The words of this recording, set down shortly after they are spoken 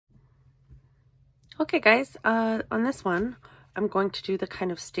Okay guys, on this one, I'm going to do the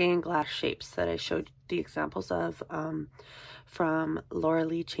kind of stained glass shapes that I showed the examples of from Laura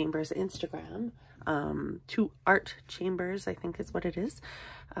Lee Chambers' Instagram. To Art Chambers, I think is what it is.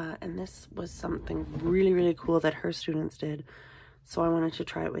 And this was something really, really cool that her students did. So I wanted to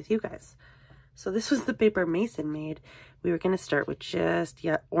try it with you guys. So this was the paper Mason made. We were going to start with just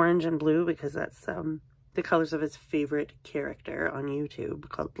orange and blue because that's the colors of his favorite character on YouTube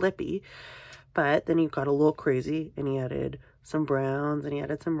called Blippi. But then he got a little crazy and he added some browns and he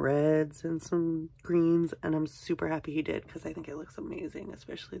added some reds and some greens, and I'm super happy he did because I think it looks amazing,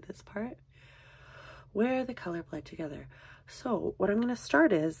 especially this part where the color bled together. So what I'm going to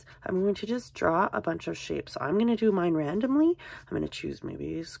start is I'm going to just draw a bunch of shapes. So I'm going to do mine randomly. I'm going to choose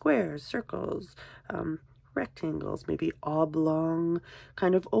maybe squares, circles, rectangles, maybe oblong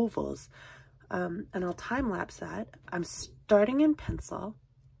kind of ovals. And I'll time lapse that. I'm starting in pencil.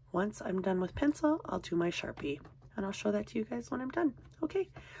 Once I'm done with pencil, I'll do my Sharpie, and I'll show that to you guys when I'm done. Okay,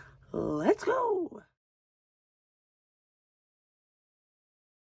 let's go.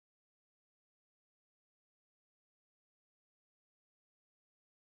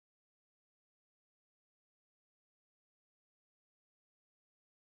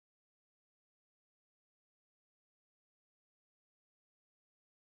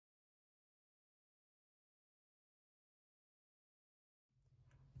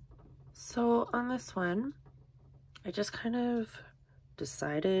 So on this one, I just kind of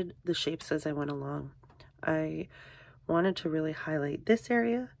decided the shapes as I went along. I wanted to really highlight this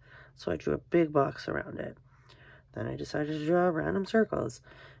area, so I drew a big box around it. Then I decided to draw random circles,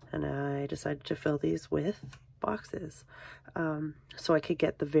 and I decided to fill these with boxes so I could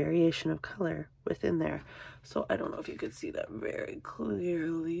get the variation of color within there. So I don't know if you could see that very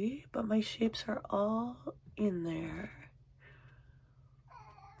clearly, but my shapes are all in there.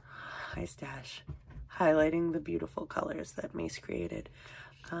 Hi Stash, highlighting the beautiful colors that Mace created.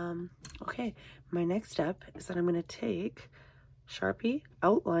 Okay, my next step is that I'm going to take Sharpie,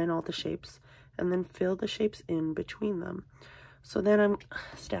 outline all the shapes, and then fill the shapes in between them. So then I'm,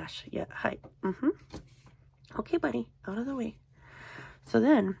 Stash, yeah, hi, okay buddy, out of the way. So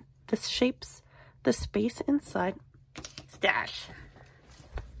then the shapes, the space inside, Stash,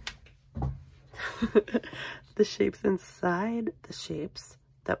 the shapes inside the shapes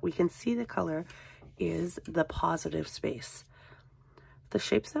that we can see the color is the positive space. The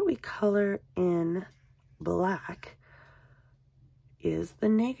shapes that we color in black is the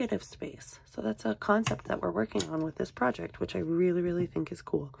negative space. So that's a concept that we're working on with this project, which I really, really think is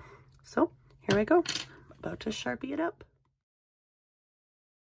cool. So here I go. I'm about to Sharpie it up.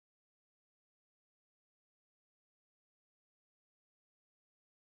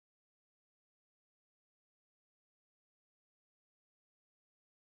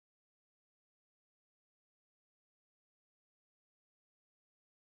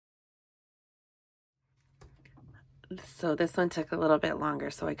 So this one took a little bit longer,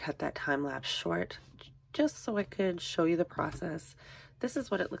 so I cut that time lapse short just so I could show you the process. This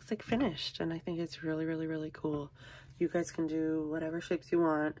is what it looks like finished, and I think it's really, really, really cool. You guys can do whatever shapes you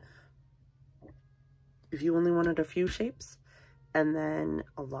want. If you only wanted a few shapes and then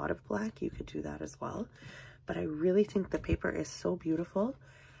a lot of black, you could do that as well. But I really think the paper is so beautiful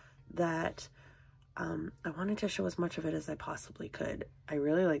that I wanted to show as much of it as I possibly could. I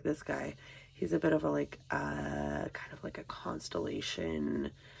really like this guy. He's a bit of a kind of like a constellation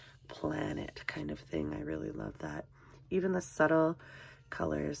planet kind of thing. I really love that. Even the subtle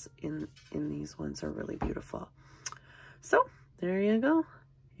colors in these ones are really beautiful. So there you go.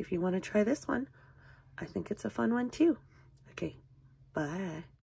 If you want to try this one, I think it's a fun one too. Okay, bye.